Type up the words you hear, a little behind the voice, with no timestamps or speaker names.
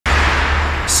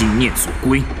心念所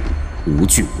归，无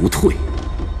惧无退。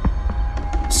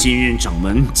新任掌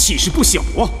门气势不小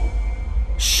啊！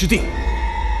师弟，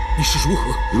你是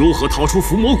如何逃出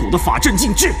伏魔谷的法阵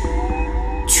禁制？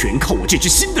全靠我这只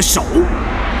新的手。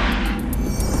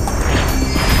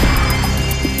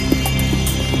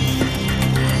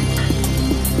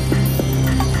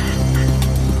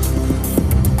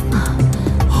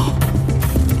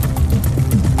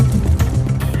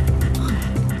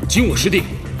今我师弟，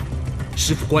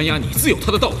师父关押你自有他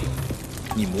的道理。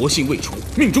你魔性未除，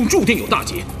命中注定有大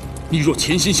劫。你若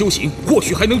潜心修行，或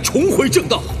许还能重回正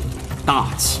道。大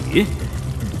劫？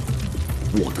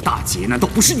我的大劫难道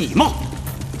不是你吗？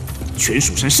全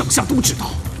蜀山上下都知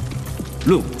道，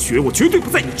论武学我绝对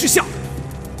不在你之下。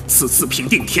此次平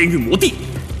定天域魔帝，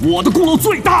我的功劳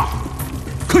最大。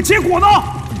可结果呢？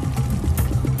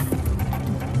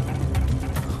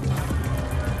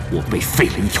我被废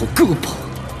了一条胳膊。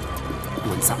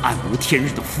关在暗无天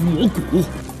日的伏魔谷，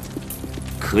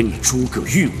可你诸葛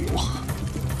玉我，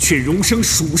却荣升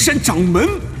蜀山掌门，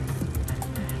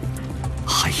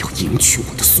还要迎娶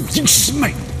我的素衣师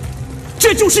妹，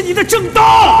这就是你的正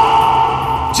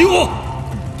道！景武，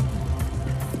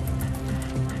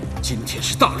今天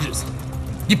是大日子，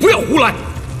你不要胡来。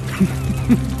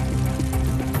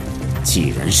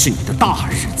既然是你的大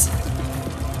日子，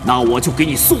那我就给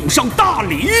你送上大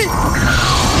礼。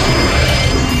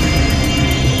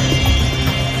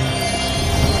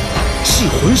噬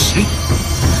魂石，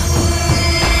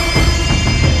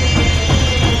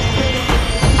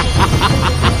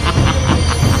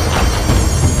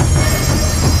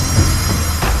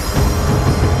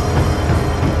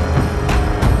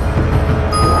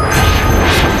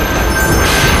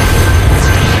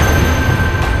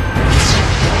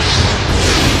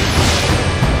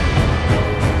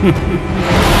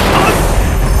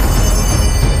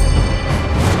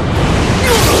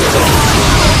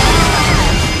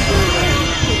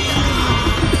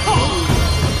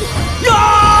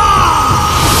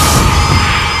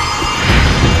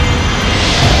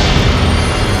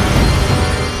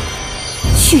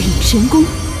血影神功，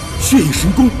血影神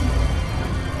功。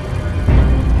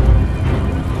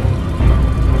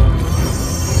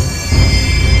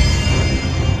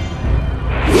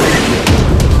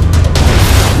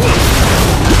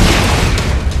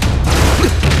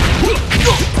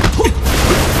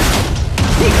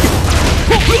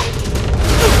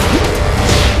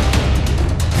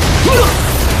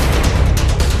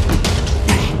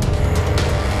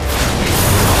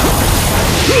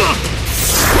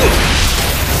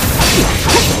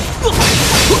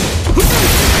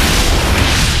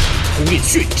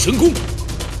血影神功，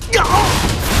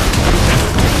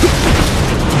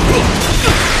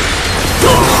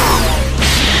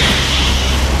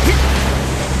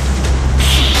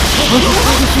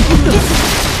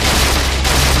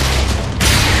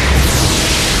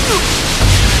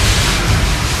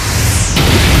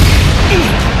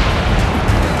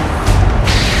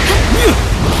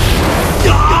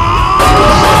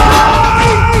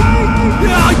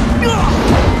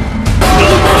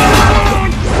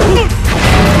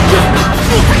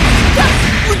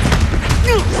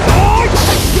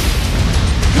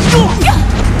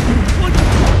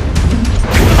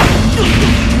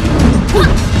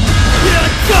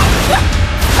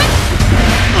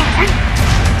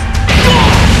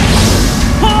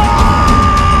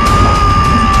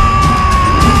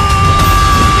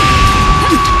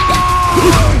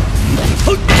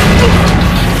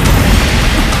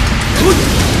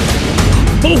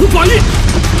保护法印！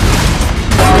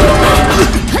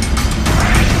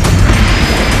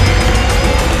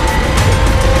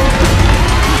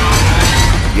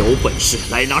有本事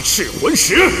来拿赤魂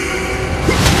石！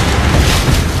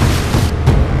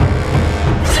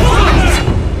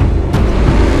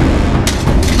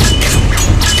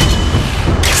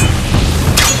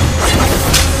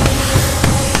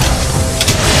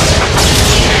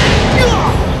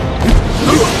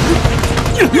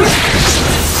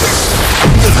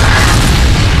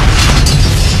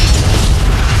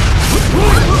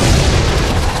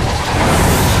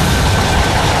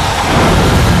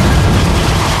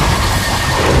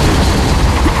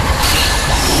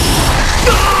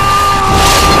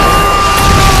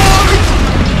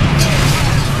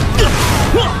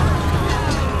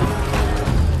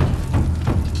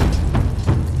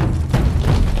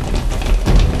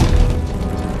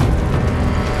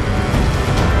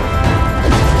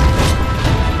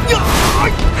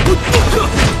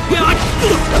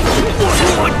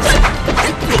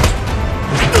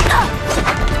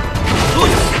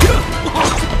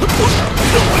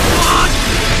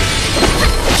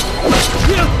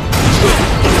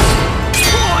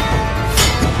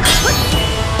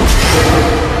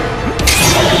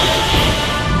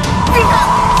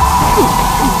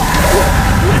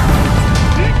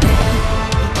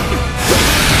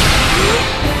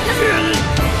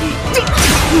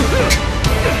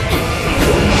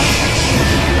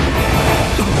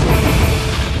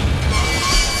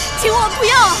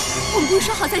不是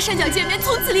说好在山脚见面，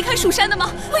从此离开蜀山的吗？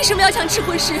为什么要抢赤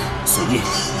魂石？所以，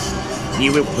你以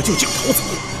为我们就这样逃走，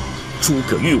诸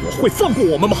葛玉我会放过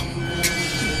我们吗？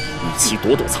与其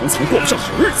躲躲藏藏过不上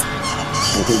好日子，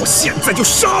不如我现在就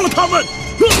杀了他们！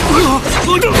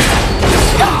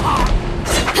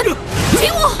请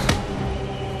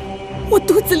我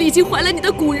肚子里已经怀了你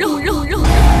的骨肉。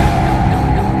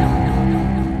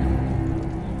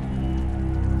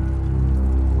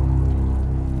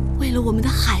为了我们的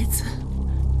孩子，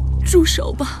住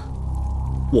手吧！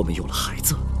我们有了孩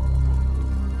子。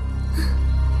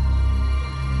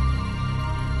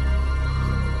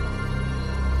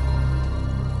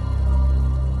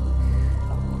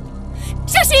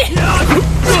小心！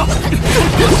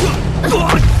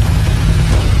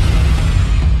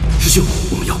师兄，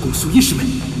我们要攻素音师妹，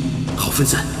好分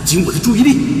散景我的注意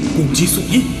力，攻击素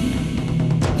音。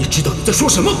你知道你在说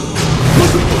什么？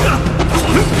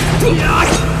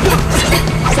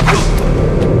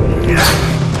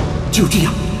只有这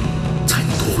样，才能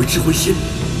夺回智慧石，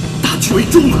大局为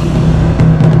重啊！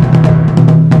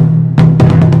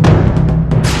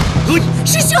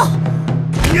师兄！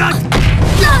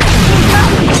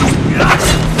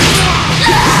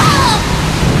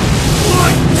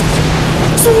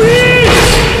素音！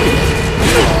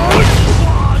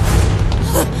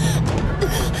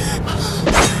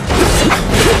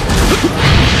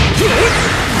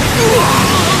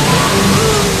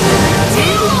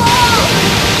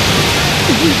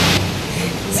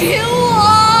请我！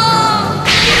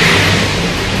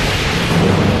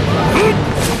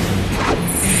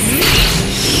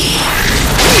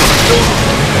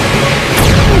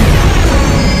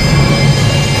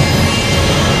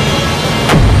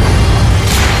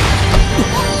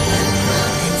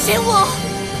请我！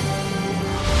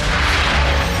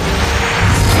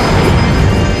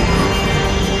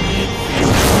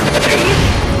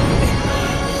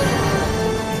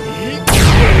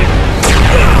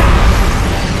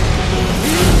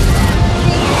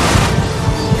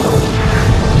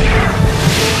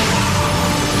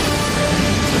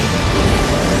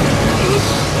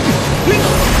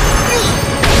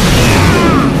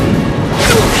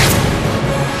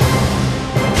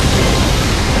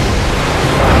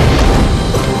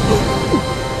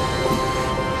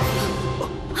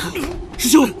师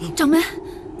兄，掌门，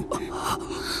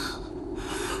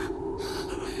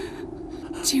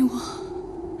今我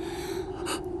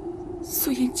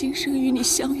素颜今生与你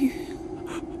相遇，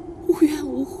无怨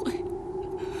无悔，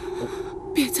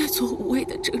别再做无谓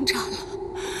的挣扎了。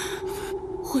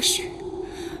或许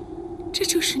这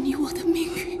就是你我的命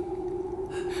运。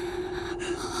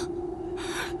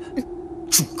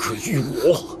诸葛玉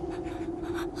我，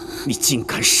你竟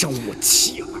敢伤我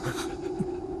妻儿！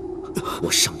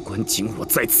我上官景我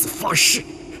在此发誓，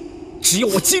只要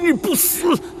我今日不死，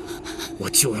我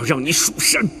就要让你蜀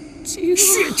山血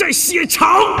债血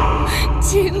偿！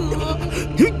景我，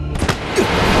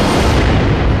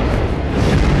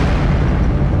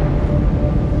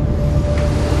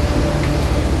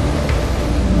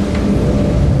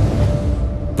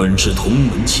本是同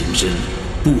门情深，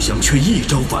不想却一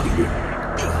朝反目。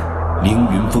凌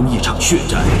云峰一场血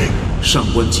战，上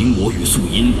官景我与素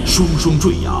音双双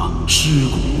坠崖，尸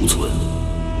骨无存。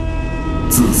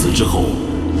自此之后，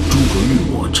诸葛玉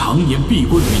我常年闭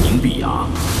关于凝碧崖，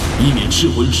以免赤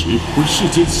魂石为世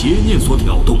间邪念所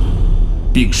挑动，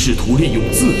并试图利用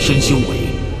自身修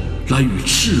为来与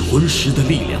赤魂石的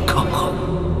力量抗衡。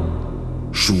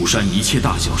蜀山一切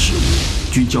大小事务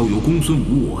均交由公孙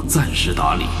无我暂时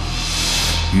打理。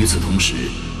与此同时，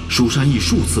蜀山亦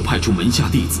数次派出门下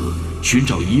弟子寻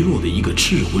找遗落的一个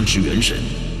赤魂石元神，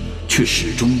却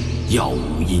始终杳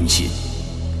无音信。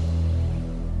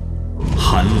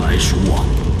寒来暑往，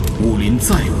武林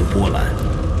再无波澜。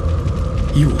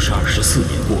又是24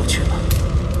年过去了，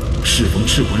适逢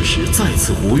赤魂石再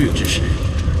次活跃之时，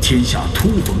天下突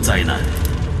逢灾难，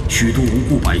许多无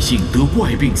辜百姓得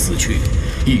怪病死去，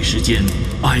一时间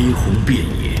哀鸿遍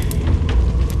野。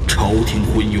朝廷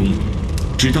昏庸，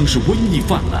只当是瘟疫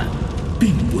泛滥，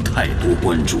并无太多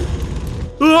关注。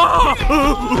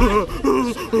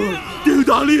丁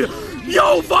大力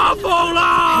要发疯了！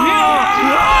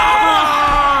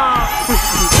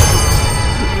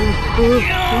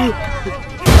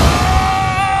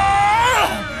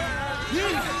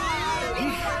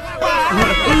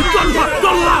抓住他！抓住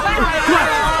他！快！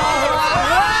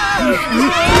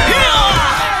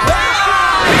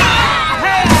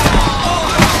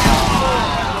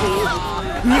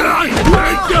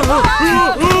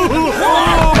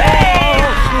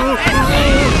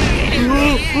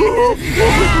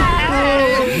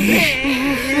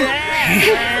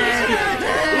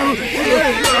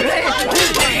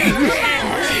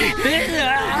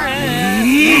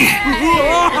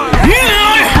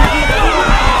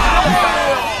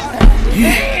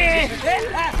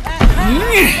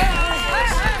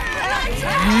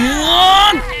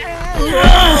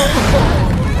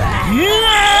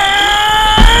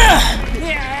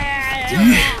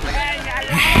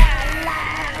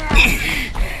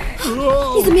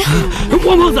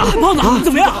黄胖子，胖子，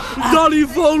怎么样？大力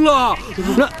疯了。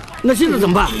那现在怎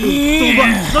么办？怎么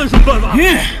办？那有什么办法？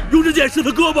用这剑射他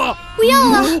胳膊。不要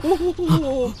了。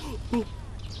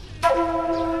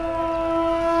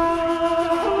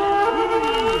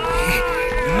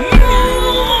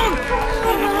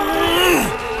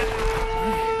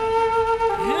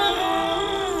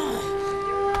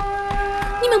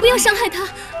你们不要伤害他，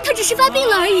他只是发病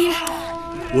了而已。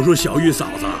我说小玉嫂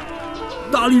子，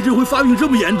大力这回发病这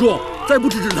么严重，再不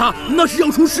制止他，那是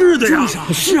要出事的呀！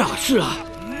是啊，是啊。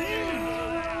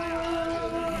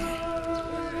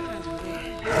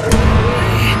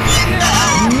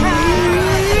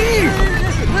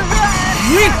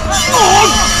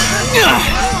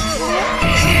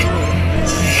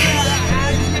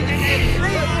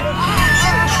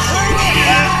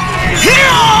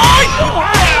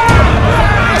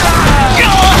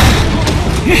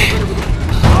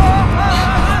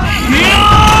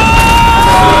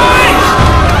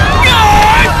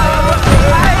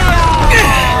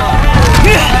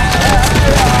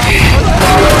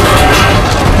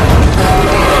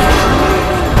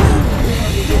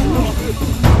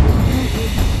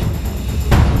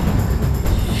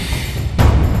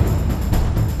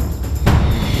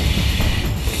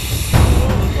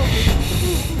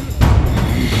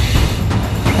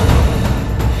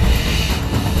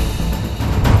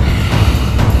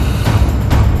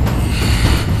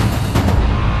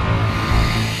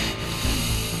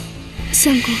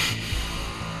相公，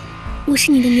我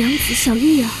是你的娘子小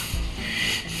玉啊。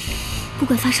不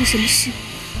管发生什么事，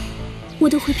我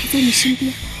都会陪在你身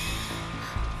边。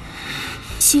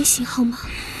醒醒好吗？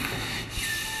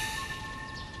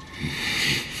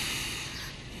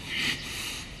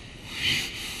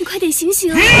你快点醒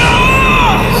醒啊！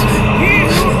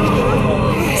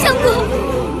相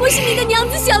公，我是你的娘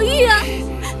子小玉啊，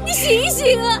你醒一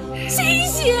醒啊，醒一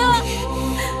醒啊！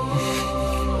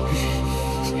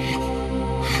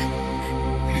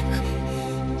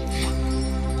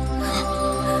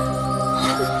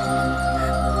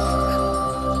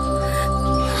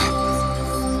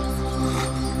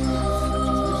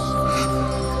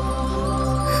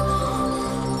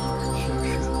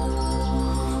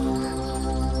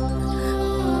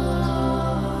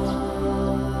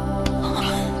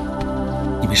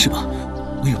没事吧？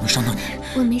我有没有伤到你？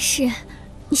我没事，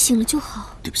你醒了就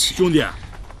好。对不起，兄弟，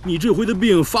你这回的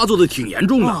病发作的挺严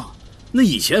重的。那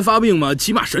以前发病嘛，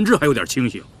起码神志还有点清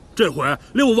醒，这回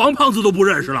连我王胖子都不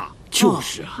认识了。就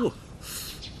是啊。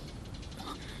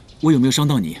我有没有伤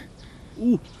到你？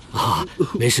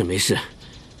没事没事。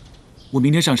我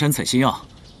明天上山采仙药，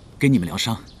给你们疗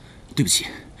伤。对不起。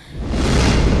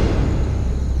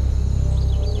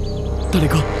大力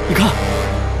哥，你看。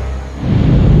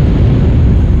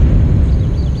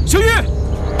小玉，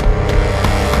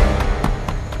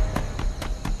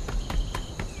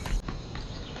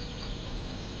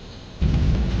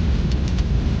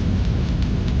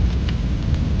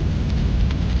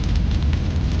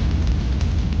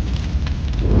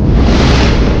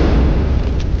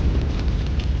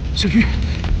小玉，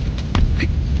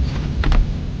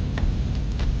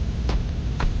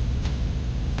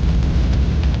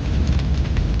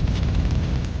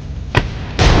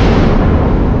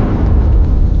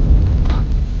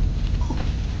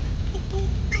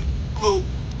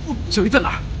小玉在哪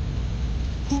儿？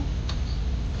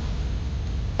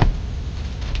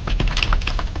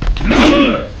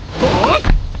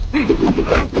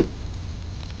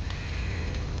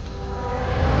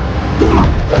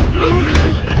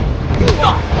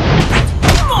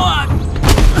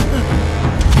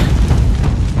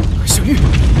小玉，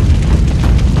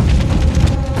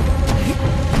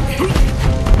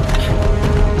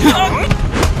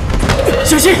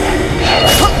小心！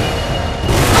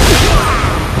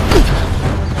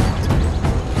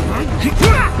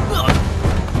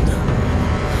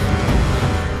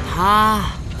他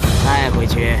带回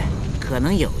去可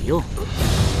能有用，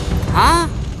他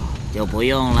就不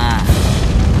用了。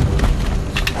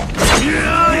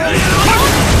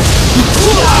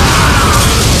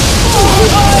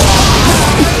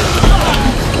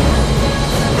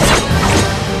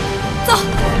走。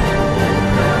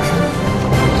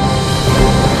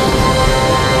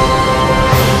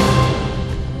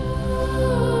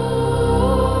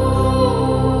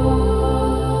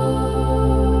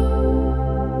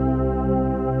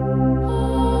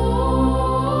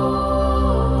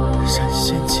神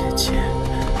仙姐姐，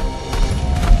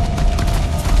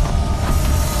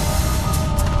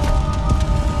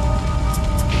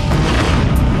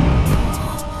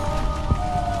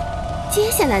接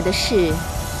下来的事，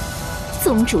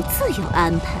宗主自有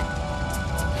安排。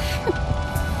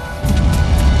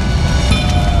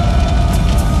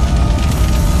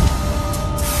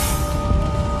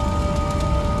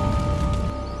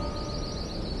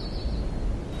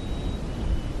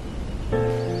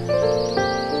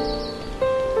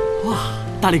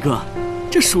大力哥，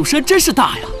这蜀山真是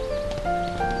大呀！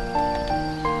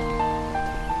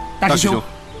大师兄，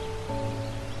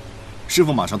师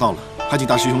傅马上到了，还请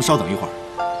大师兄稍等一会儿。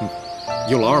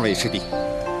有劳二位师弟。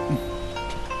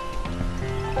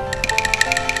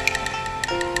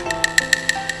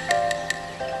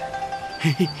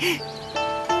嘿嘿。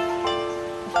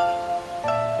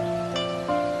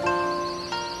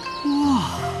哇！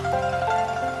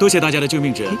多谢大家的救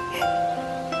命之恩。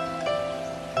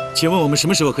请问我们什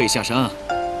么时候可以下山啊？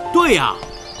对呀，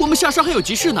我们下山还有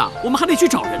急事呢，我们还得去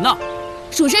找人呢。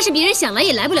蜀山是别人想来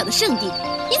也来不了的圣地，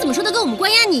你怎么说的跟我们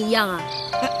关押你一样啊？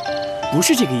不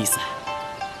是这个意思。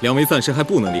两位暂时还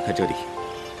不能离开这里，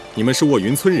你们是卧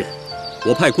云村人，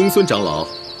我派公孙长老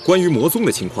关于魔宗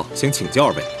的情况想请教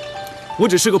二位。我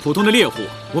只是个普通的猎户，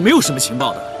我没有什么情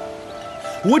报的。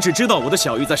我只知道我的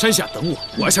小玉在山下等我，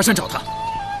我要下山找她。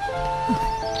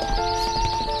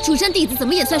蜀山弟子怎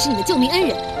么也算是你的救命恩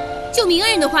人，救命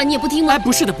恩人的话你也不听吗？哎，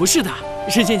不是的，不是的，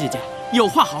神仙姐姐，有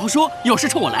话好好说，有事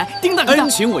冲我来，叮当。恩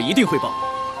情我一定会报，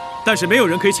但是没有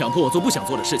人可以强迫我做不想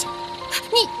做的事情。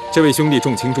你这位兄弟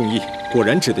重情重义，果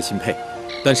然值得钦佩。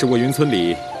但是卧云村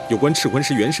里有关赤魂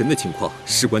石元神的情况，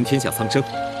事关天下苍生，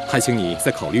还请你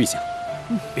再考虑一下。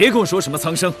别跟我说什么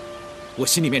苍生，我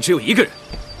心里面只有一个人，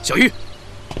小玉。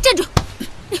站住！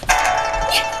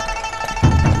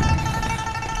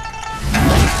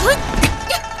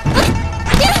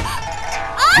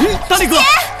大力哥，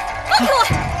放开我！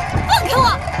放开我！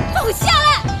放我下来！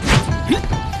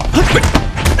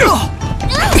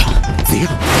子英，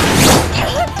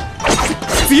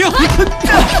子英！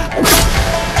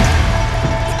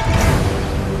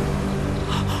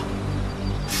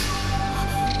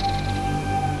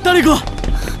大力哥，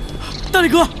大力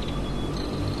哥，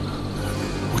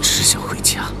我只是想回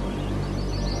家，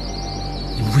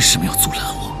你们为什么要阻拦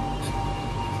我？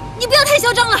你不要太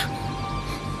嚣张了！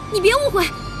你别误会，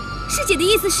师姐的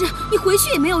意思是你回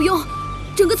去也没有用，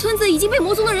整个村子已经被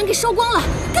魔宗的人给烧光了，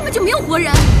根本就没有活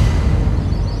人。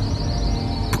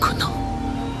不可能，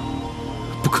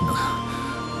不可能！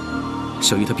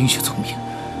小玉她冰雪聪明，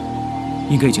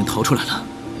应该已经逃出来了。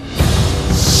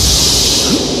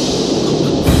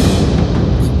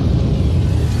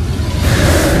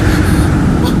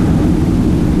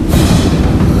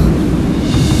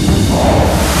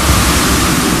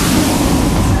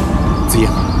子英，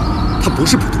他不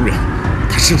是普通人，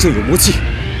他身上有魔气。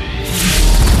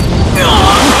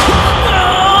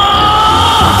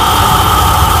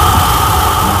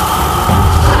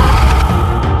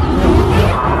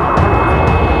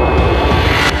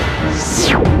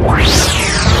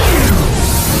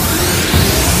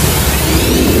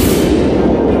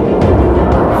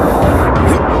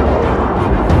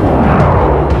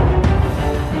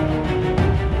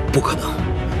不可能，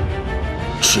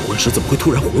赤魂石怎么会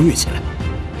突然活跃起来？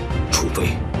除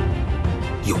非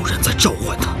有人在召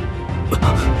唤他。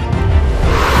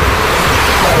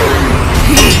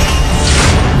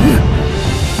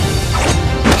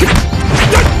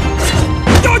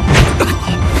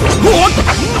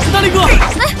大力哥，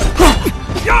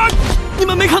你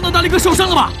们没看到大力哥受伤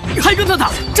了吗？还跟他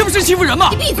打，这不是欺负人吗？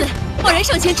你闭嘴！贸然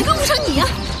上前，只会误伤你呀！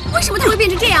为什么他会变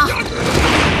成这样？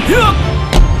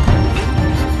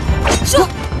说，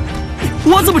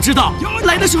我怎么知道？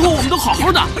来的时候我们都好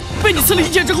好的，被你刺了一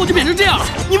剑之后就变成这样了。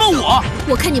你问我？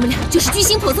我看你们俩就是居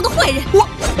心叵测的坏人。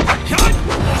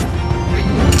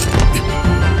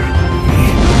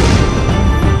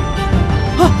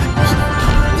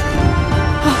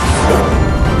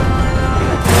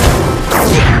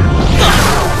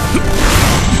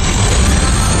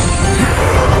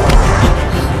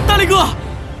大力哥，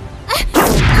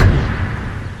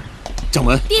掌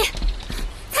门，爹，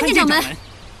参见掌门。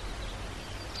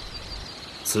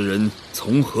此人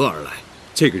从何而来？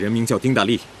这个人名叫丁大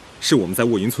力，是我们在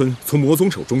卧云村从魔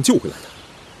宗手中救回来的。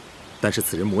但是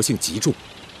此人魔性极重，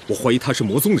我怀疑他是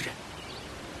魔宗的人。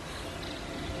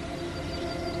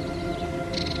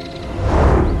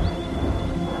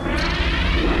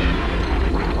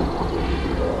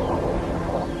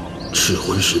赤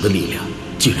魂石的力量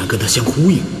竟然跟他相呼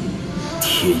应，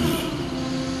天意，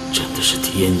真的是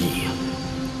天意呀！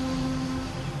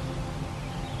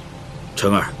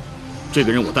陈儿，这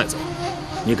个人我带走，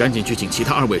你赶紧去请其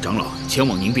他2位长老前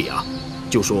往宁碧崖，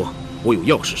就说我有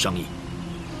要事商议。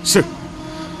是。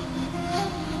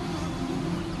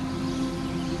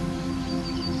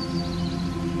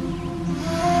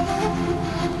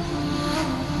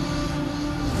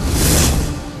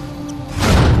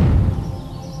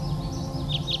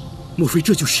莫非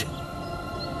这就是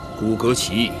骨骼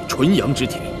奇异，纯阳之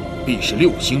体，必是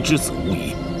6星之子无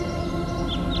疑。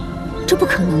这不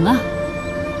可能啊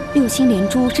！6星连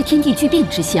珠是天地巨变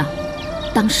之象，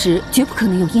当时绝不可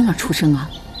能有婴儿出生啊！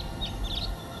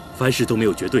凡事都没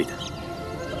有绝对的。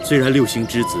虽然六星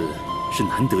之子是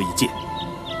难得一见，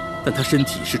但他身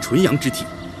体是纯阳之体，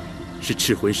是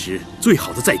赤魂石最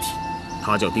好的载体。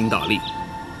他叫丁大力，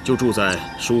就住在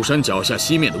蜀山脚下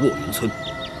西面的卧云村，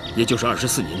也就是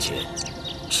24年前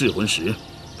赤魂石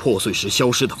破碎时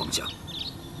消失的方向。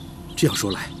这样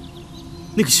说来，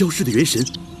那个消失的元神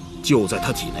就在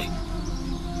他体内。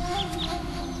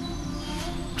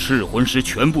赤魂石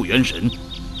全部元神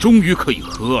终于可以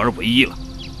合而为一了。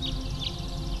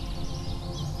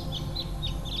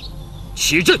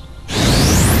起阵！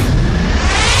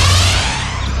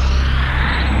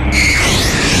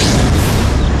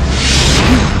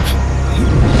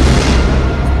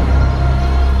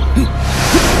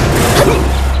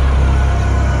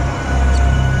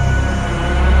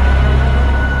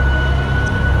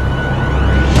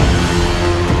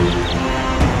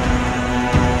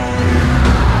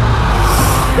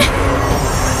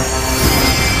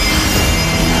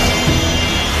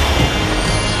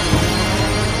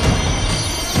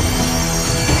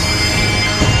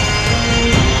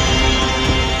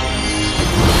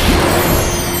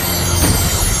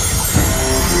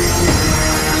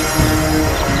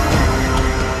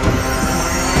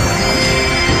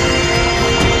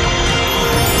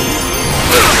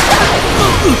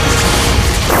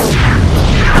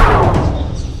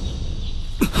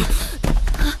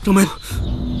掌门，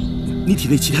你体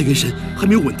内其他元神还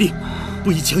没有稳定，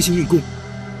不宜强行运功。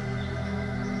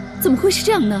怎么会是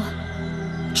这样呢？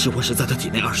赤魂石在他体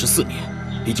内24年，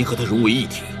已经和他融为一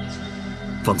体。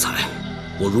方才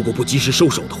我如果不及时收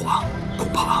手的话，恐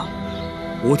怕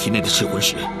我体内的赤魂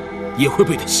石也会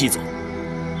被他吸走。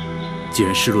既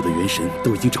然失落的元神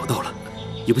都已经找到了，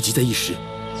也不急在一时。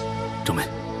掌门，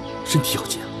身体要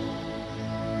紧啊。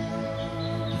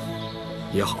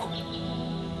也好。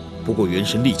不过元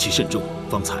神戾气甚重，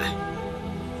方才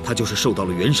他就是受到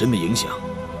了元神的影响，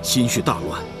心绪大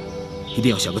乱，一定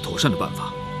要想个妥善的办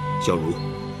法。小茹，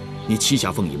你栖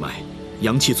霞峰一脉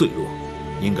阳气最弱，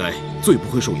应该最不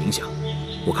会受影响。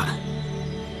我看，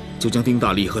就将丁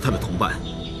大力和他的同伴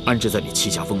安置在你栖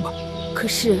霞峰吧。可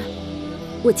是，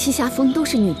我栖霞峰都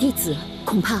是女弟子，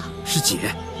恐怕……师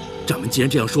姐，掌门既然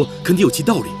这样说，肯定有其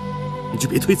道理，你就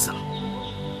别推辞了。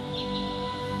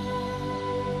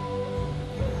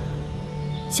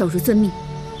小茹遵命。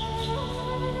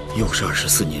又是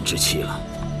24年之期了，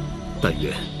但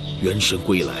愿元神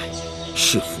归来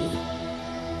是福，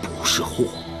不是祸。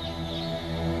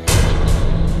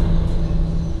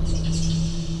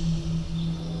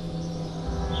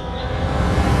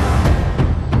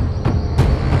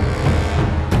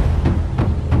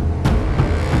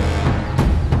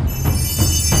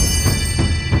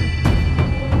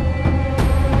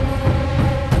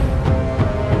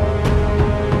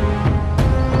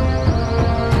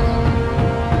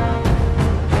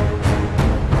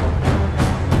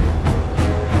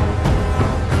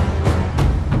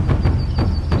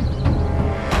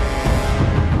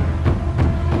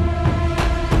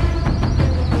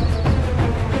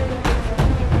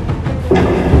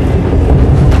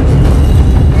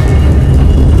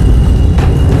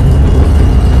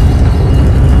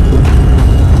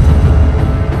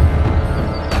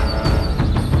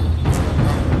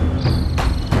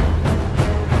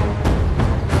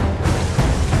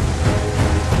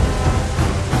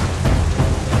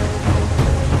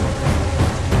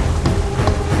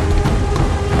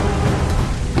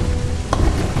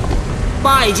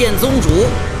拜见宗主。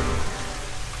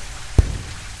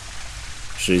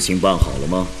事情办好了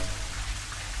吗？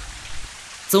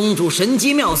宗主神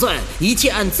机妙算，一切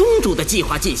按宗主的计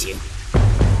划进行。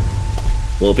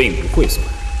我并不会算，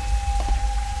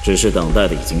只是等待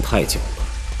的已经太久了。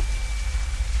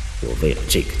我为了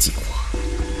这个计划，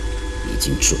已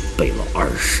经准备了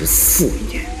24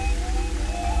年。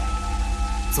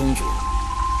宗主，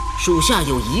属下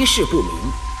有一事不明，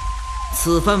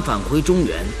此番返回中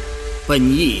原，本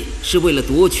意是为了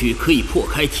夺取可以破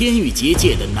开天域结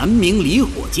界的南明离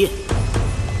火剑，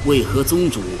为何宗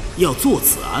主要做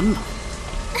此安排？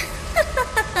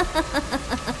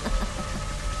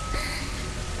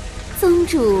宗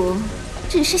主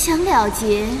只是想了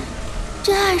结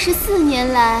这24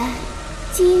年来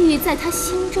积郁在他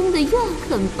心中的怨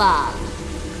恨罢了。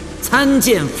参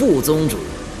见副宗主。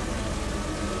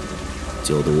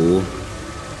九毒，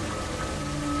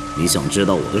你想知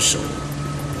道我的手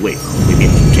为何会变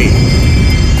成这样？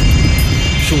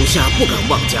属下不敢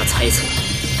妄加猜测，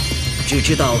只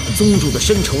知道宗主的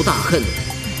深仇大恨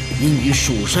因与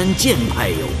蜀山剑派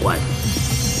有关。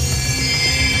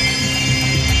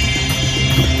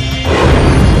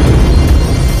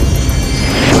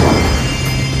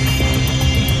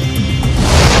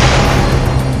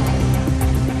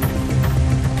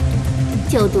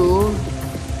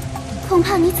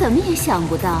怎么也想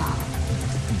不到，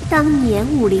当年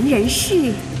武林人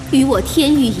士与我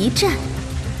天域一战，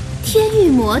天域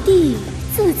魔帝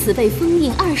自此被封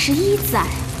印21载，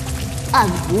暗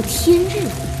无天日。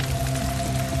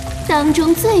当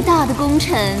中最大的功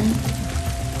臣，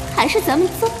还是咱们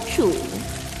宗主。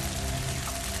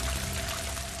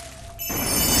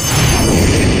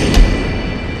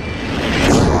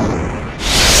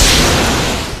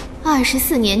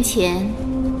24年前，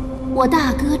我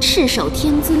大哥赤手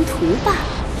天尊屠霸，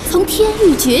从天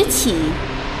域崛起，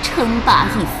称霸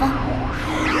一方。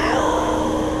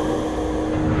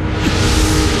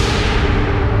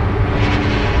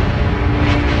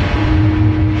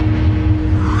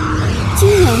机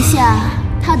缘下，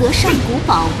他得上古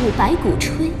宝物白骨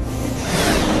锤，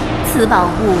此宝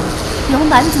物由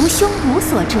蛮族凶武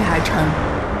所制而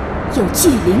成，有聚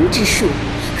灵之术，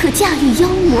可驾驭妖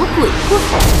魔鬼怪。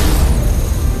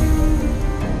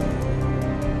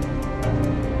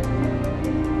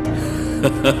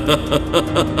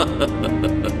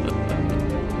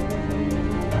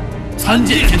参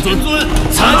见天尊，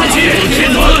参见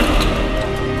天尊。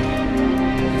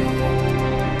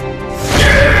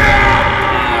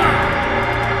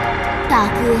大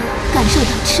哥感受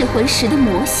到赤魂石的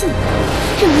魔性，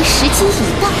认为时机已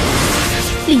到，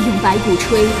利用白骨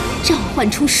锤召唤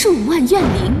出数万怨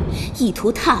灵，意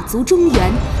图踏足中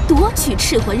原，夺取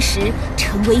赤魂石，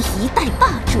成为一代霸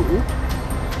主。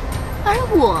而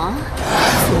我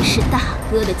则是大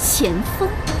哥的前锋。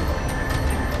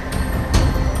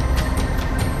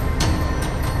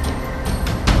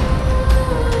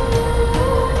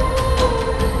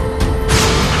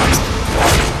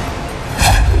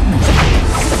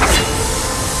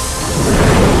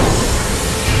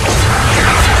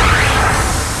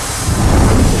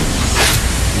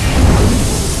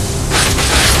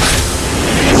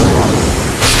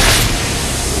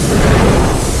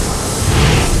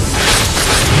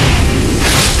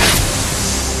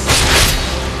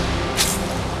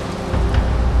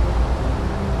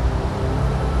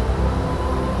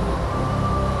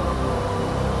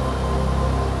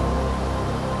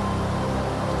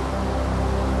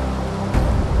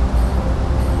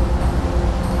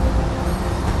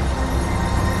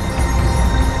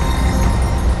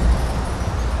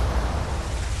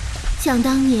想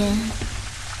当年，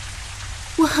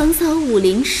我横扫武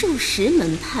林数十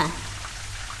门派，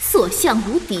所向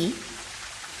无敌。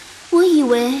我以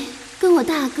为跟我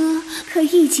大哥可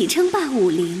一起称霸武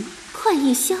林，快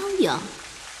意逍遥。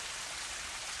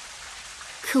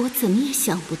可我怎么也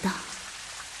想不到，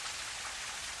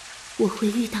我会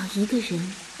遇到一个人。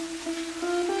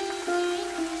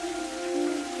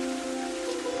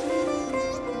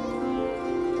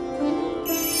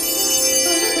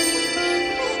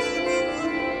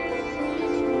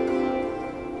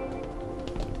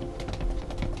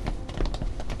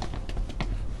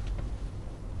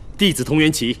弟子童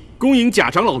元奇恭迎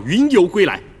贾长老云游归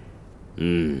来。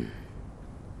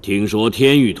听说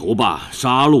天域屠霸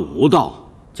杀戮无道，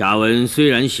贾文虽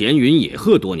然闲云野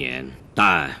鹤多年，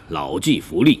但老骥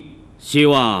伏枥，希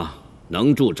望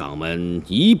能助掌门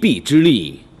一臂之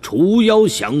力，除妖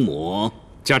降魔。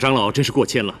贾长老真是过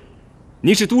谦了，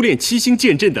您是督练7星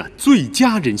剑阵的最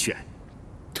佳人选。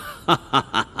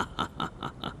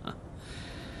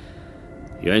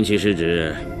元气师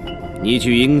侄，你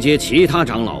去迎接其他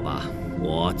长老吧，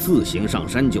我自行上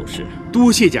山就是。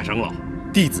多谢贾长老，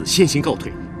弟子先行告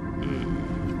退。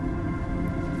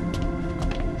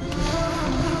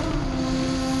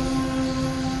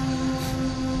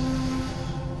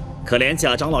可怜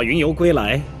贾长老云游归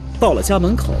来，到了家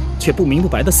门口，却不明不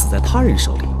白地死在他人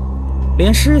手里，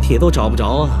连尸体都找不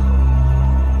着啊！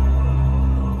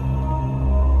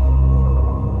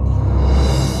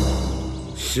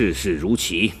世事如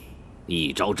棋，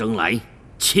一朝争来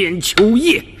千秋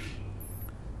夜。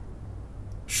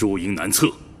输赢难测，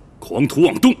狂徒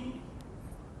妄动，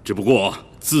只不过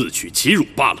自取其辱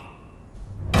罢了。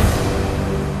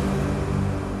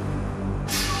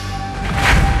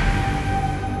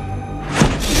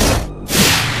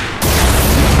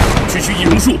区易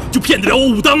容术就骗得了我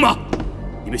武当吗？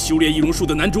你们修炼易容术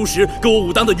的南竹石跟我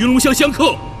武当的云龙香相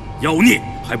克，妖孽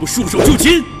还不束手就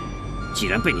擒！既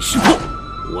然被你识破，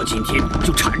我今天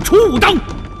就铲除武当！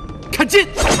看剑！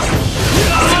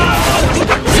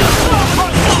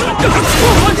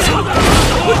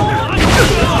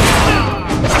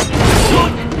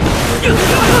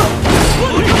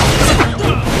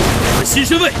新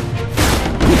身位！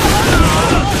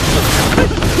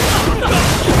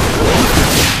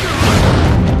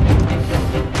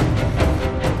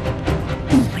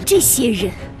你们这些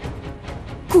人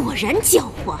果然狡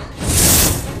猾。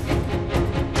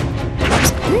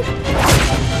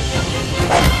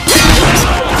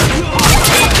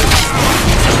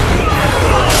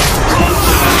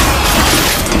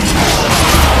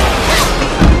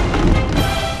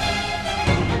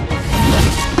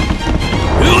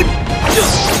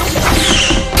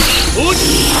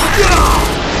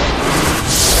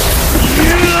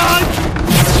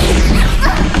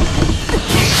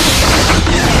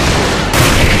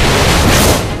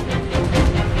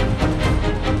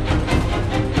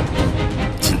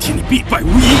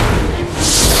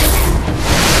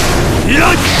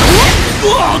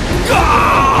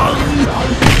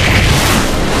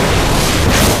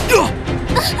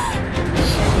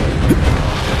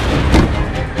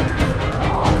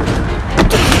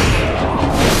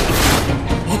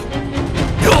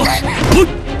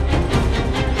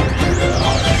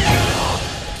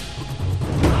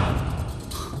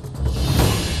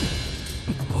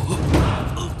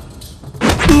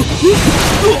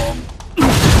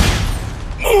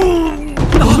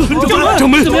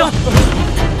门，怎么样？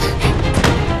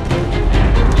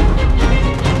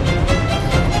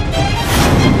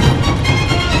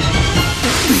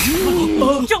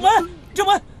掌门，掌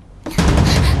门！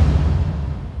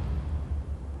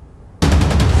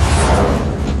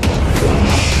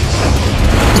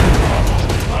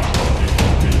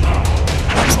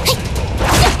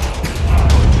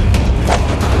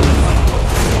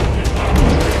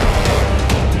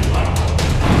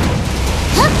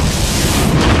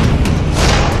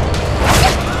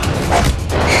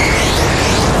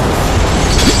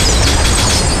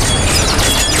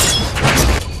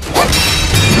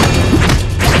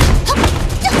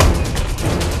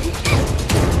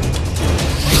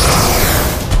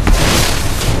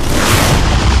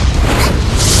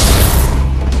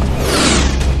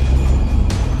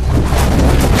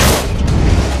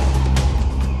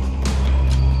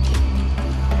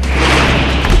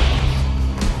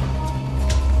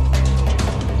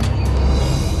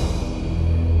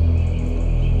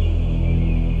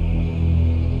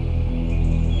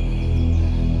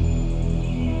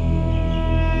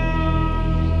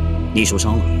你受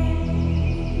伤了，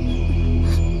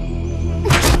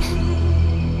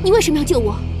你为什么要救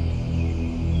我？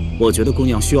我觉得姑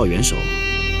娘需要援手，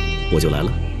我就来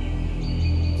了。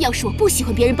要是我不喜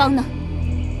欢别人帮呢？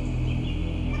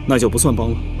那就不算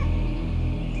帮了。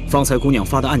方才姑娘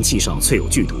发的暗器上淬有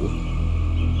剧毒，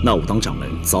那武当掌门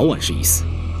早晚是一死。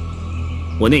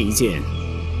我那一剑，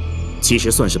其实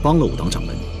算是帮了武当掌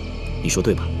门，你说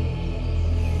对吧？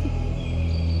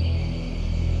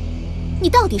你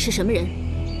到底是什么人？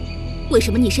为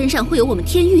什么你身上会有我们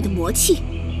天域的魔气？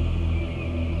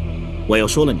我要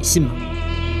说了，你信吗？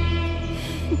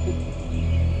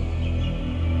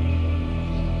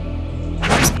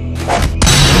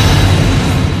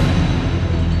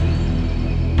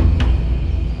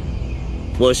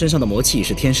我身上的魔气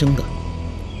是天生的，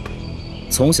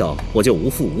从小我就无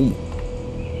父无母，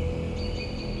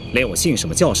连我姓什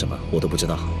么叫什么我都不知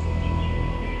道。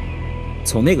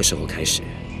从那个时候开始，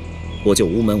我就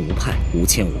无门无派，无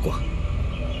牵无挂。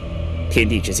天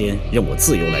地之间任我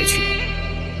自由来去，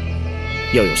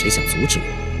要有谁想阻止我，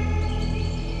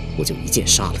我就一剑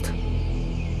杀了他。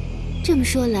这么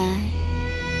说来，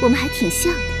我们还挺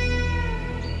像的。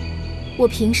我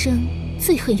平生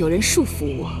最恨有人束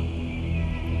缚我，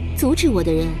阻止我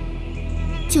的人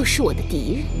就是我的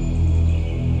敌人。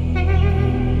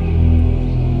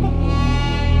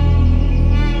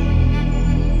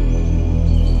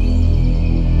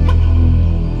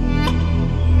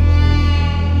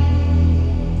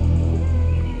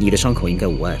你的伤口应该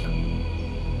无碍了。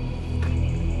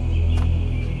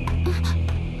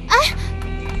哎，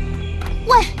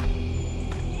喂，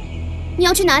你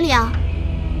要去哪里啊？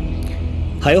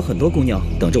还有很多姑娘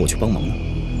等着我去帮忙呢。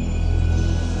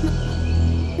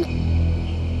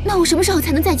那我什么时候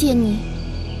才能再见你？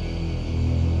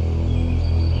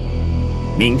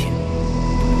明天。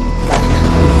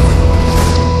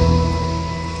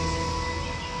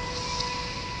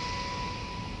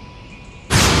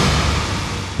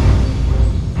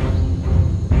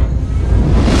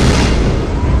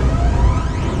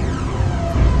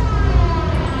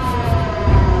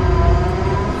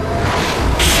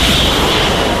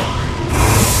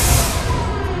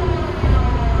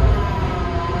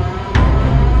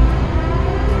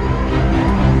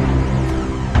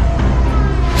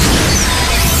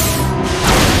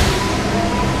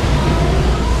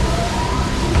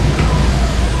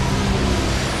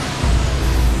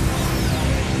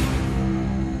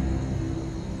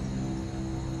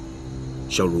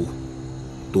小茹，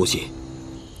多谢。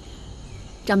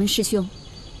掌门师兄，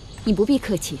你不必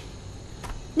客气。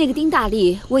那个丁大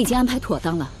力我已经安排妥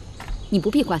当了，你不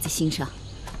必挂在心上。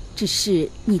只是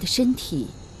你的身体……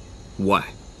无碍。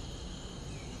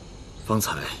方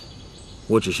才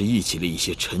我只是忆起了一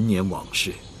些陈年往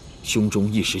事，胸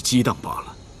中一时激荡罢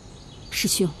了。师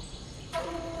兄，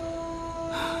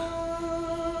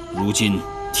如今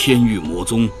天域魔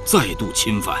宗再度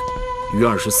侵犯，与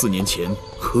24年前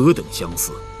何等相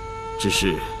似，只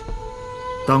是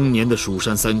当年的蜀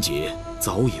山三杰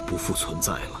早已不复存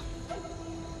在了。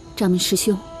掌门师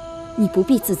兄，你不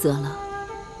必自责了。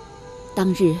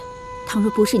当日倘若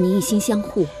不是你一心相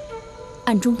护，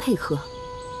暗中配合，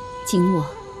今末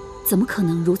怎么可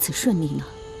能如此顺利呢？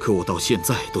可我到现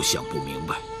在都想不明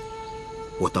白，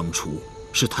我当初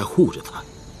是太护着他，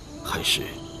还是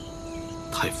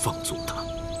太放纵他？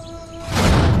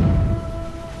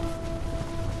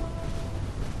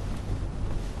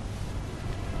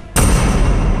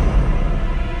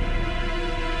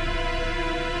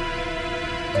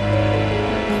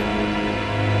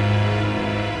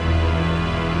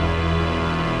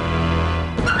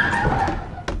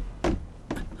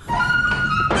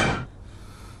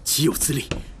岂有此理！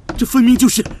这分明就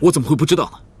是……我怎么会不知道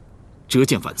呢？折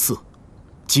剑反刺，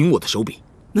紧我的手笔。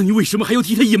那你为什么还要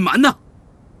替他隐瞒呢？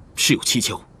事有蹊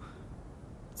跷，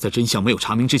在真相没有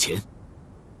查明之前，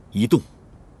一动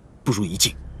不如一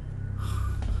静。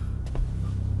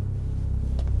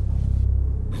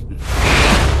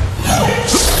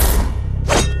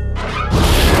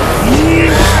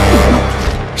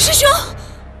师兄，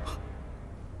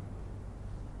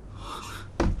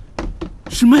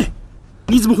师妹，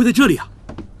你怎么会在这里啊？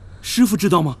师父知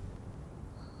道吗？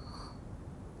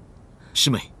师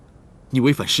妹，你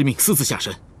违反师命私自下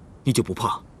山，你就不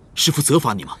怕师父责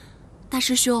罚你吗？大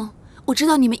师兄，我知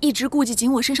道你们一直顾忌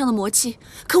紧我身上的魔气，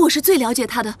可我是最了解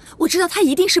他的，我知道他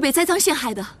一定是被栽赃陷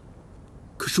害的。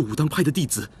可是武当派的弟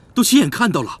子都亲眼看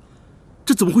到了，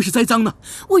这怎么会是栽赃呢？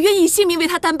我愿意性命为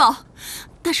他担保。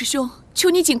大师兄，求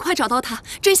你尽快找到他，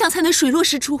真相才能水落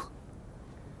石出。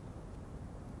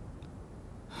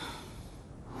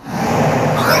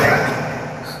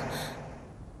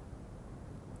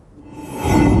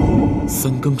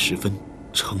3更时分，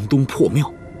城东破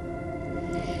庙。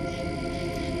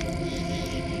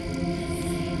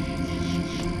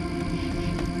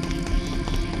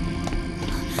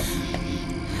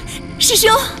师兄，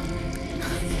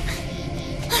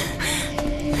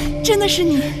真的是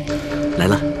你来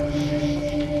了。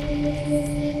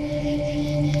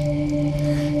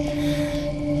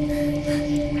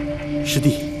师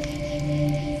弟。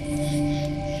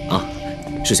啊，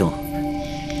师兄，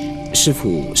师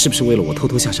父是不是为了我偷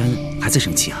偷下山还在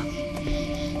生气啊？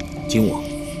景我，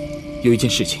有一件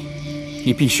事情，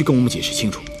你必须跟我们解释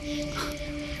清楚。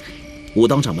武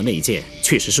当掌门那一剑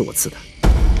确实是我刺的。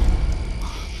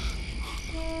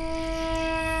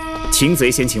擒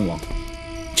贼先擒王，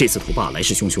这次屠霸来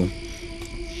势汹汹，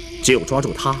只有抓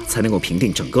住他才能够平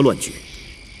定整个乱局。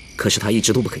可是他一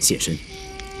直都不肯现身，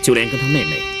就连跟他妹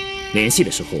妹联系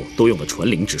的时候都用了传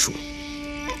灵之术。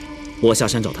我下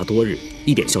山找他多日，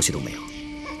一点消息都没有。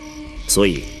所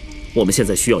以，我们现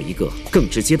在需要一个更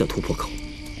直接的突破口。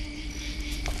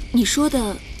你说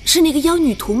的是那个妖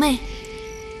女屠妹？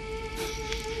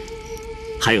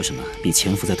还有什么比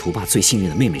潜伏在屠霸最信任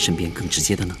的妹妹身边更直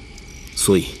接的呢？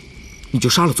所以，你就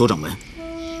杀了左掌门。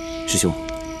师兄，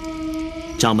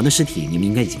掌门的尸体你们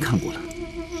应该已经看过了。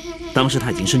当时他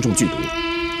已经身中剧毒，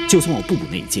就算我不补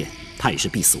那一剑，他也是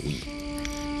必死无疑。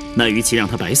那与其让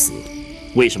他白死，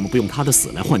为什么不用他的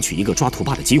死来换取一个抓屠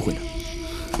霸的机会呢？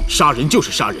杀人就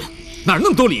是杀人，哪有那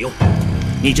么多理由？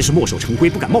你只是墨守成规，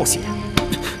不敢冒险。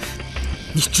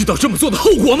你知道这么做的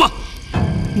后果吗？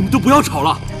你们都不要吵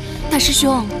了。大师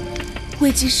兄，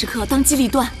危机时刻当机立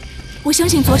断，我相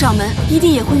信左掌门一定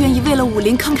也会愿意为了武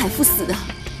林慷慨赴死的。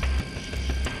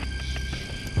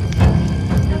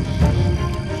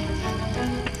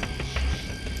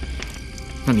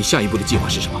那你下一步的计划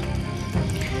是什么？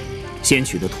先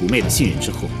取得屠妹的信任之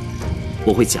后，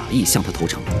我会假意向她投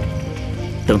诚。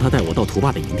等她带我到屠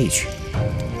霸的营地去，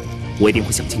我一定会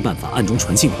想尽办法暗中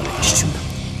传信回来给师兄的。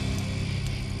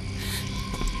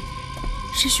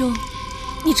师兄，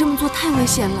你这么做太危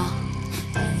险了。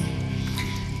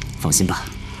放心吧，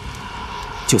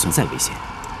就算再危险，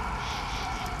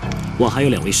我还有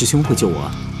2位师兄会救我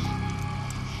啊。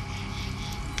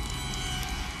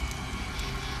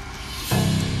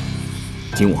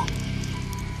景我，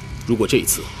如果这一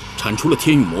次铲除了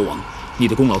天域魔王，你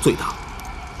的功劳最大，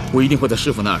我一定会在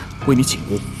师父那儿为你请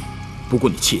功。不过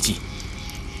你切记，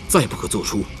再不可做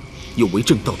出有违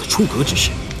正道的出格之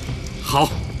事。好，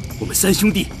我们3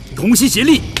兄弟同心协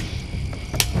力，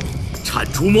铲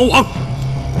除魔王。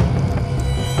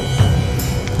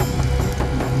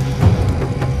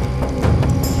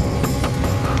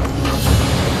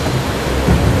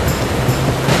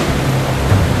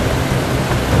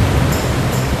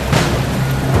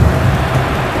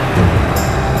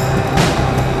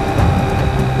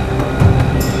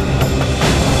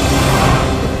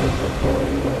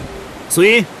素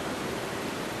音，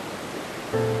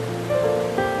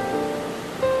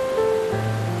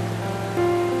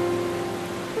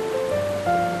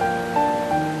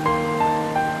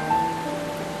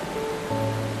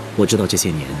我知道这些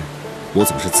年我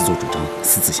总是自作主张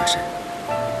私自下山，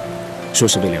说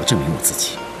是为了要证明我自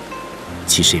己，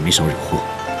其实也没少惹祸，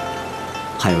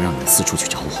还要让你们四处去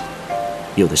找我，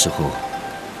有的时候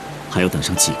还要等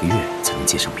上几个月才能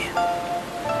见上面，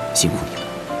辛苦你了。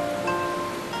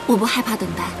我不害怕等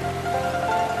待，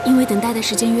因为等待的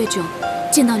时间越久，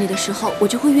见到你的时候我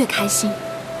就会越开心。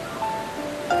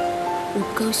我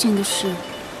不高兴的是，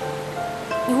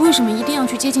你为什么一定要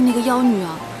去接近那个妖女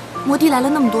啊？魔帝来了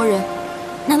那么多人，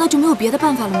难道就没有别的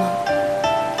办法了吗？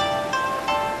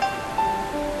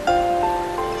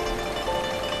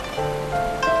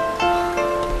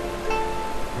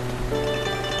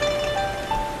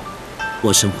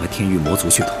我身怀天域魔族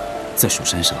血统，在蜀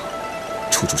山上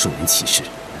处处受人歧视，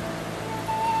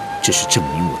这是证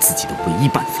明我自己的唯一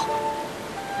办法。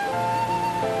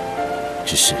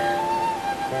只是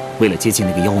为了接近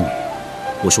那个妖女，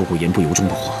我说过言不由衷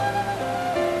的话，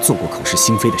做过口是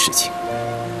心非的事情，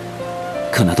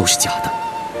可那都是假的。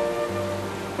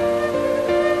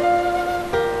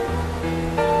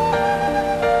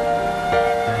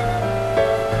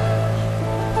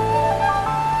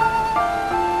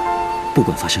不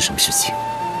管发生什么事情，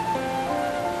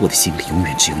我的心里永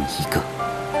远只有你一个。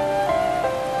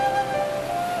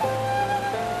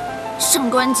上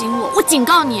官景我警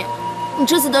告你，你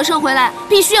这次得胜回来，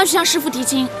必须要去向师父提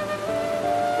亲。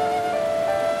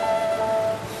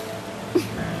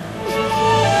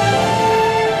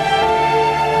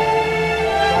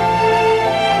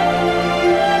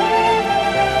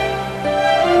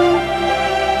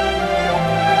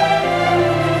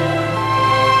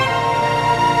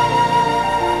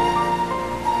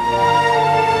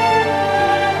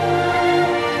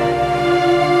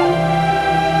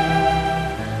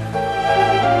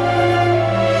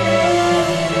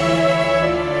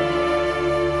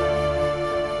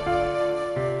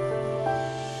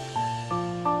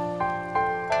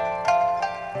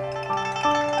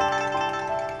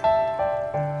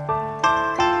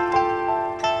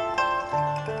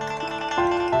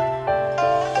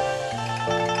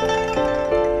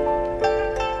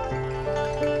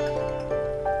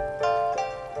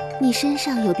你身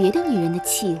上有别的女人的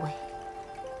气味。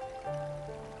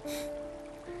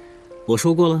我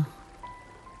说过了，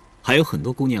还有很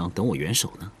多姑娘等我援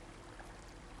手呢。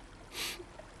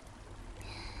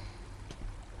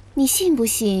你信不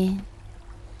信？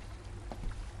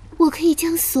我可以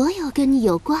将所有跟你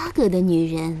有瓜葛的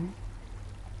女人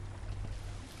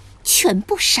全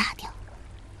部杀掉。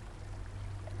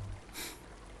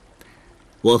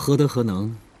我何德何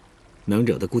能，能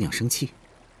惹得姑娘生气？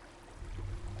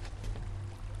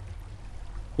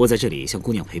我在这里向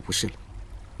姑娘赔不是了。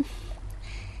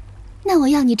那我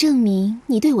要你证明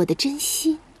你对我的真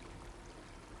心。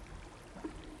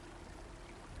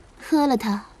喝了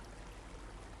它。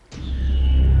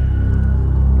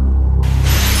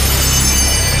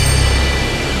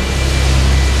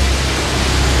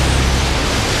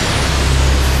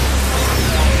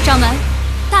掌门，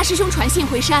大师兄传信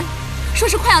回山，说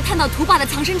是快要探到屠霸的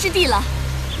藏身之地了。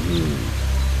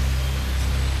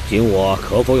景我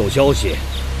可否有消息？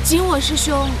景我师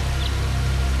兄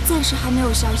暂时还没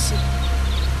有消息。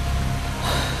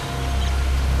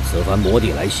此番魔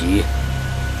帝来袭，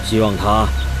希望他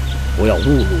不要误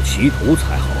入歧途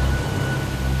才好。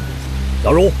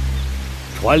小茹，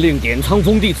传令点苍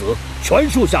峰弟子全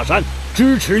数下山，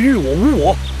支持遇我无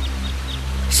我。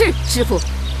是，师父。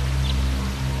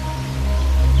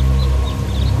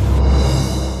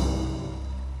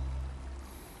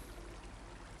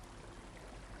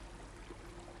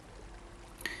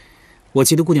我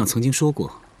记得姑娘曾经说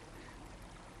过，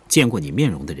见过你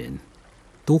面容的人，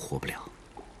都活不了。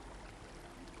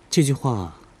这句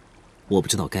话，我不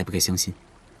知道该不该相信。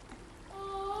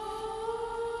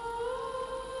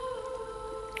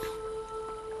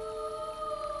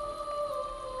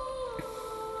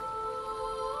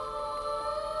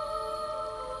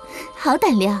好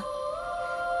胆量！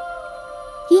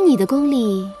以你的功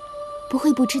力，不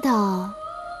会不知道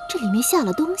这里面下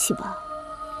了东西吧？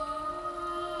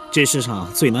这世上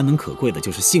最难能可贵的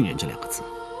就是信任这2个字。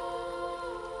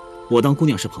我当姑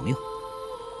娘是朋友，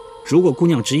如果姑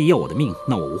娘执意要我的命，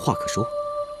那我无话可说。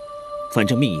反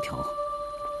正命一条，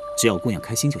只要姑娘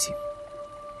开心就行。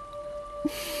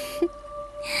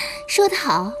说得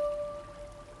好，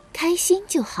开心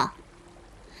就好。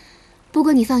不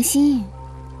过你放心，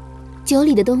酒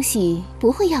里的东西不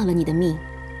会要了你的命，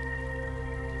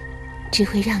只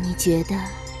会让你觉得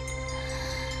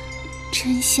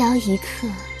春宵一刻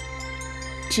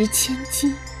值千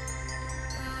金。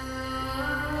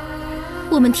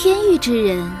我们天域之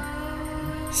人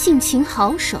性情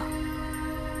豪爽，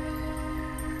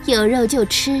有肉就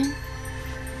吃，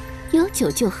有酒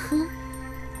就喝，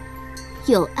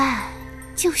有爱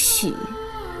就许，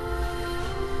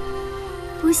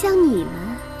不像你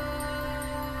们。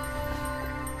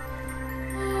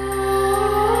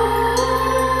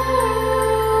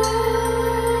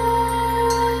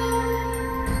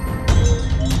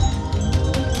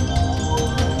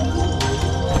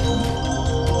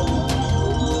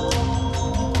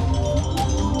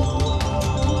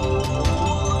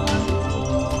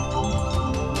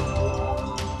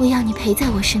我要你陪在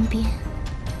我身边，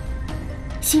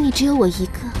心里只有我一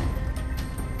个，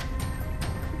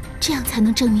这样才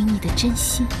能证明你的真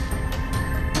心。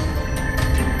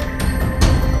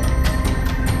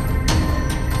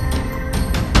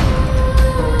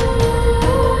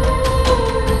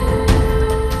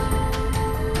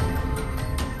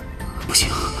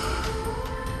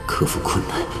克服困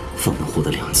难，方能获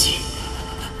得良机。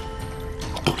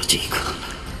到了这一刻，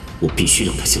我必须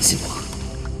让他相信我，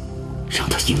让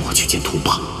他引我去见图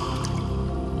爸。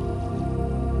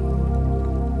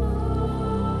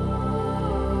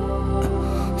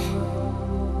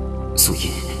素音，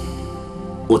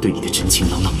我对你的真情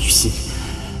朗朗于心，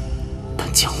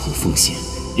但江湖风险，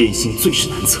人心最是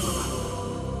难测，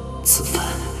此番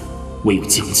唯有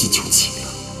将计就计了。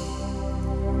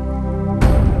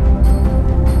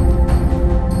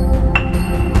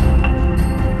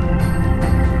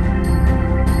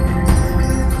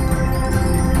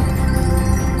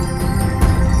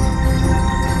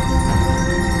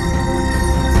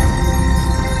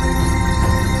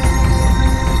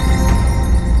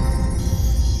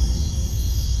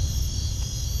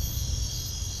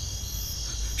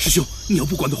师兄，你要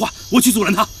不管的话，我去阻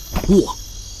拦他。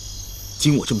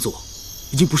景我这么做，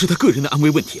已经不是他个人的安危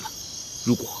问题了。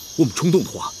如果我们冲动的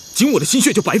话，景我的心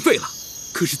血就白费了。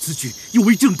可是此举有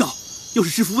违正道，要是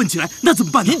师父问起来，那怎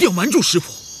么办呢？一定要瞒住师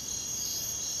父。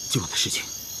今晚的事情，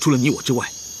除了你我之外，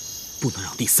不能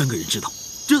让第三个人知道。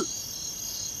这……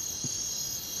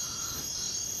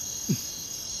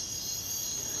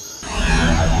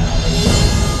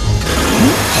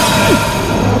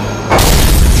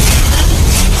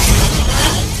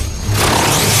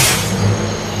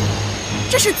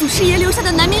这是祖师爷留下的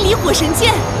南明离火神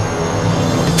剑。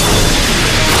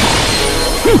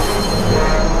哼！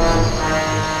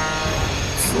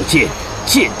此剑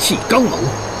剑气刚猛，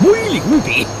威力无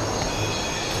比。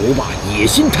图霸野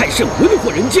心太盛，文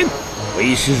火人间，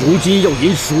为师如今要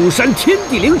引蜀山天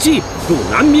地灵气入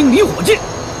南明离火剑，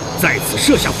在此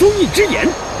设下封印之眼，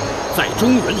在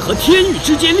中原和天域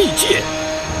之间立界，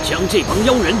将这帮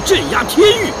妖人镇压天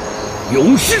域，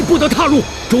永世不得踏入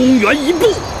中原一步。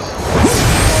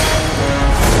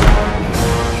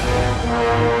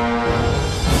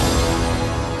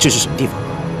这是什么地方？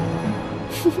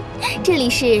这里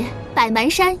是百蛮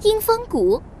山阴风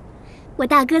谷，我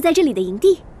大哥在这里的营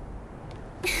地。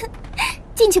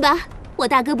进去吧，我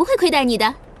大哥不会亏待你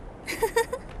的。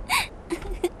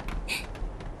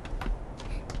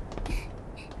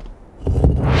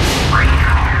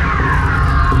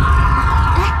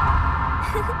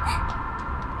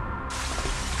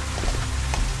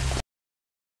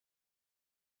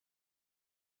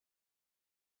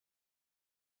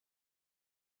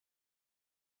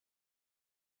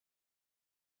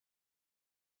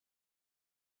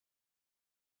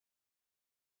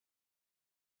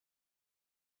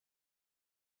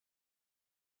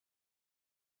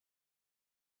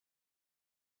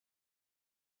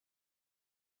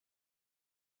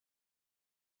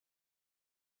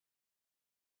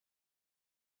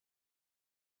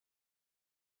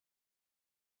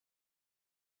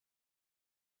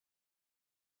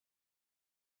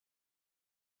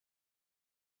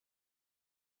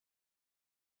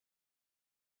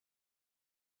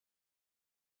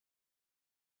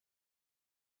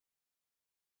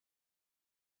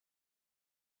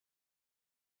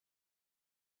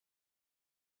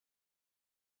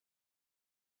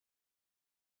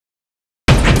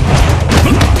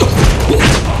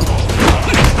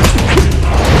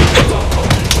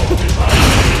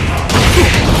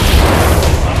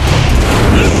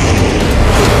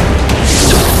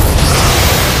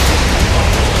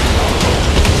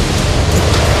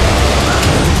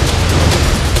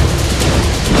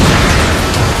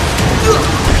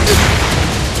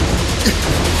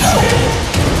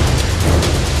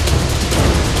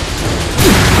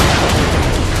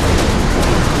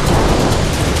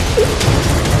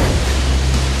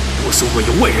若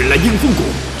有外人来阴风谷，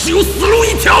只有死路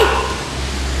一条。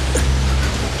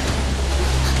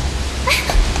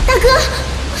大哥，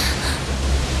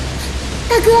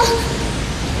大哥，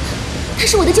他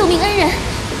是我的救命恩人，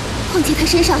况且他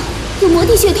身上有魔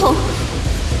帝血统，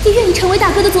也愿意成为大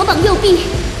哥的左膀右臂。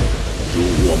入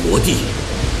我魔帝，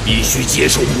必须接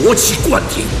受魔气灌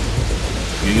顶，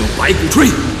运用白骨锥，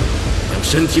将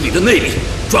身体里的内力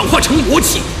转化成魔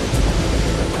气。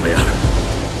梅儿，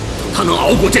等他能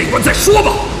熬过这一关再说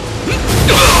吧。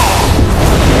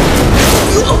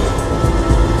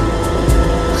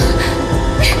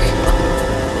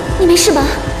你没事吧？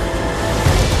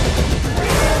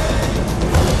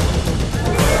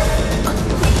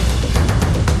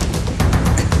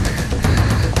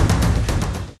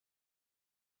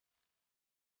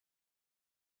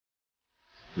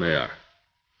梅儿，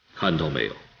看到没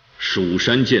有？蜀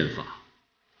山剑法，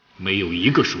没有一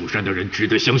个蜀山的人值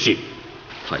得相信。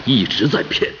他一直在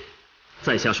骗。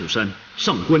在下蜀山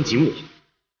上官景我。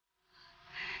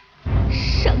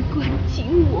上官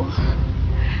景我，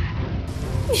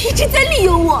你一直在利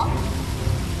用我。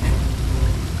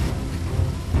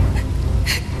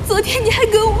昨天你还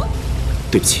跟我……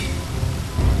对不起，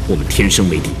我们天生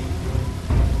为敌。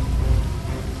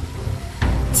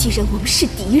既然我们是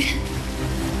敌人，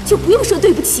就不用说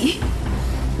对不起。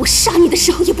我杀你的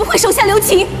时候也不会手下留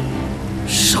情。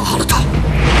杀了他！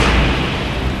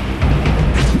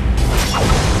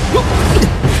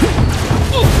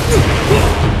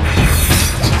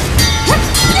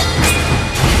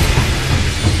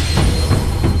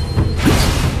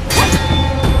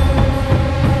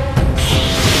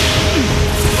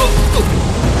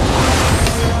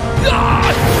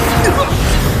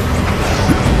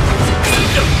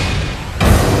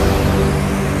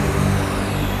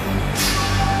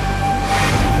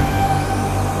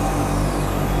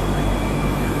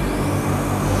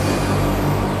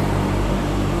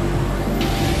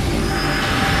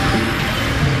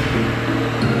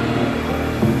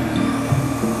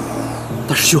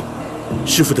大师兄，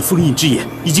师傅的封印之眼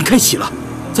已经开启了，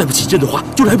再不起阵的话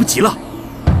就来不及了。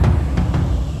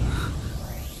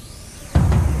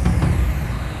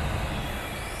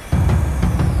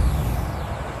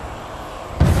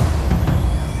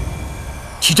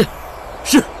起阵，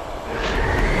是。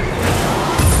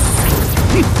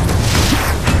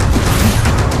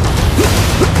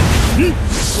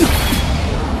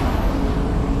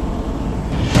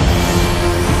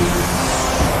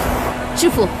师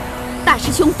傅，大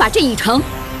师兄法阵已成。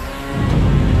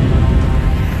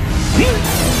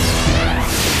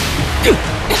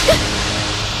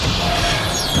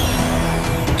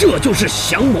这就是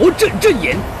降魔镇阵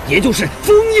眼，也就是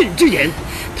封印之眼，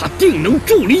它定能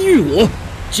助力于我，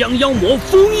将妖魔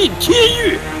封印天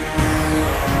域。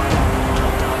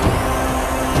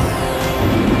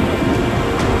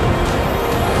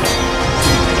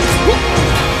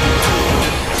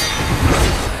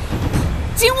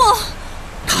景我，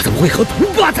他怎么会和屠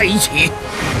霸在一起？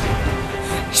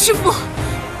师傅，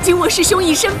景我师兄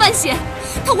以身犯险，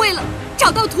他为了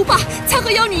找到屠霸，才和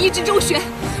妖女一直周旋。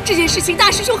这件事情，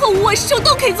大师兄和无我师兄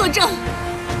都可以作证。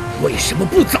为什么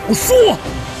不早说？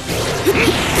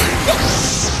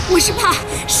我是怕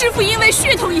师傅因为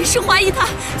血统一事怀疑他，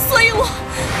所以我……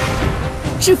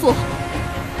师傅，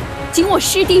景我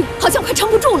师弟好像快撑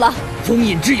不住了。封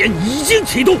印之眼已经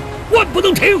启动，万不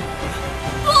能停。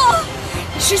不，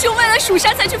师兄为了蜀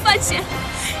山才去犯险，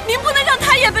您不能让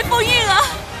他也被封印啊！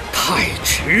太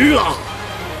迟了。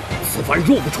此番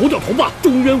若不除掉屠霸，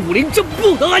中原武林真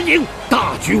不得安宁，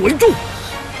大局为重。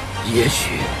也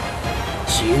许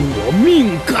景我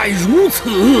命该如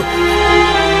此。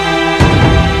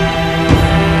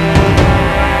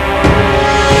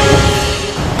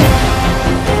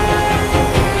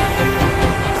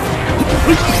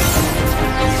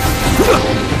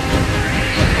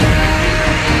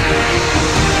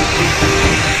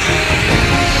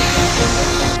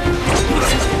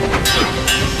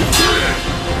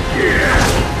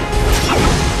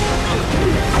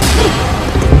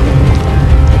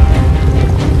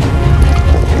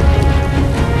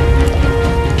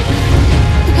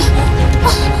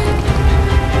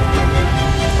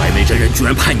居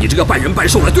然派你这个半人半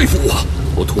兽来对付我！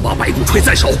我屠霸白骨锤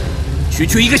在手，区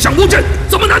区一个降魔阵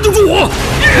怎么难得住我？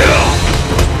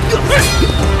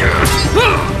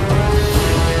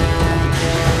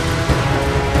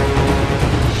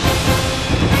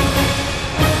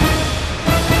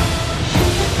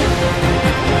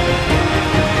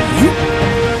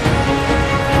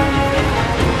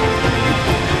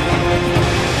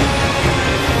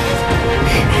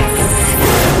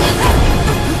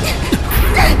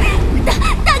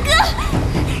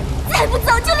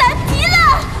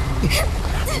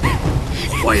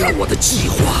坏了我的计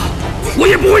划，我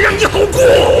也不会让你好过。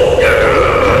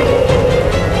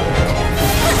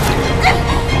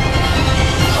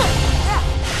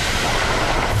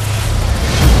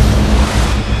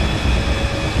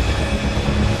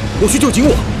我去救景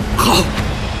我。好。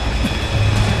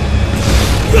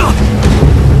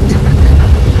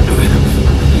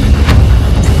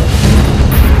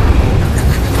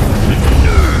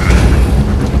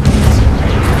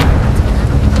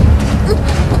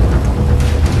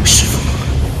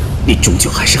你终究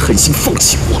还是狠心放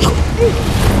弃我了。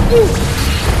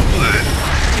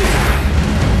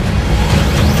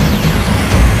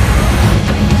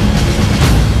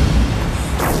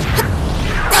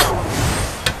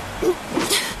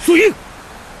素英，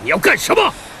你要干什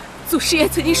么？祖师爷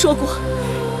曾经说过，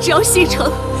只要心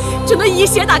诚，就能以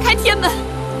血打开天门，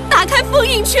打开封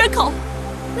印缺口。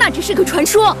那只是个传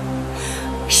说。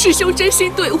师兄真心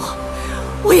对我，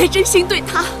我也真心对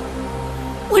他。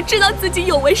我知道自己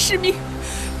有违师命，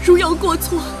如有过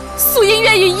错，素英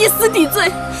愿意以死抵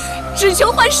罪，只求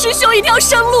还师兄一条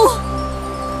生路。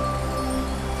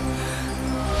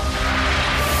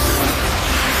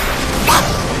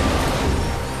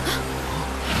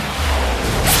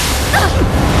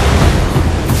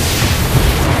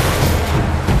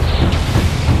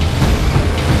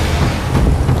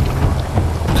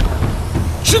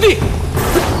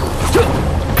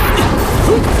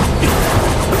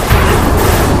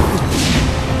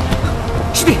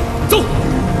师弟，走！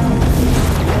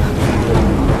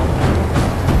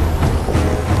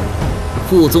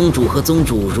副宗主和宗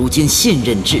主如今信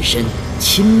任至深，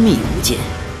亲密无间，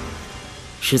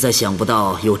实在想不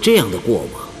到有这样的过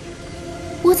往。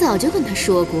我早就跟他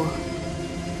说过，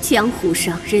江湖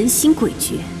上人心诡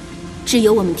谲，只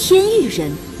有我们天域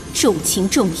人重情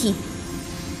重义。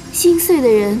心碎的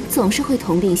人总是会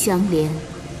同病相怜，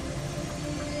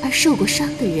而受过伤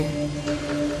的人，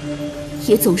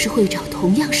也总是会找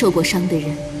同样受过伤的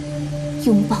人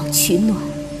拥抱取暖。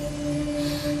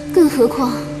更何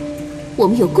况，我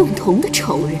们有共同的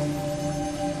仇人，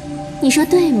你说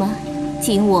对吗，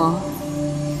景我？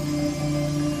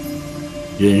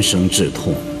人生至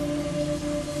痛，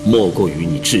莫过于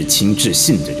你至亲至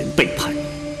信的人背叛你。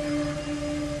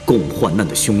共患难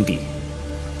的兄弟，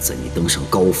在你登上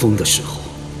高峰的时候，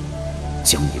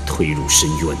将你推入深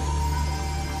渊。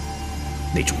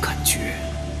那种感觉，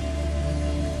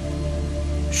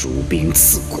如冰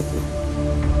刺骨。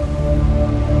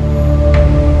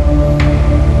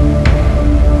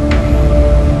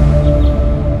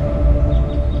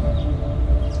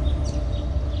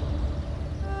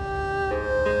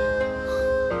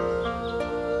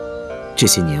这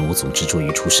些年，我总执着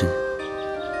于出身，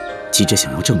急着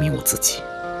想要证明我自己，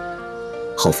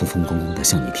好风风光光地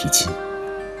向你提亲。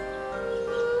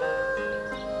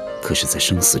可是，在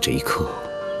生死这一刻，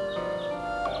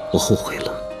我后悔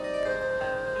了。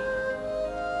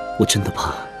我真的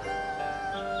怕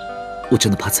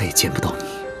再也见不到你。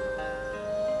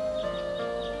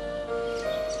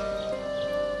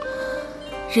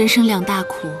人生两大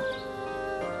苦，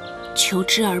求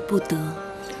之而不得，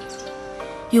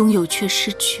拥有却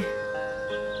失去。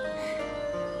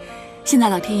现在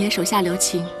老天爷手下留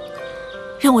情，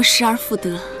让我失而复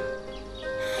得，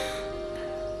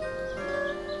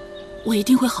我一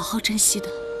定会好好珍惜的。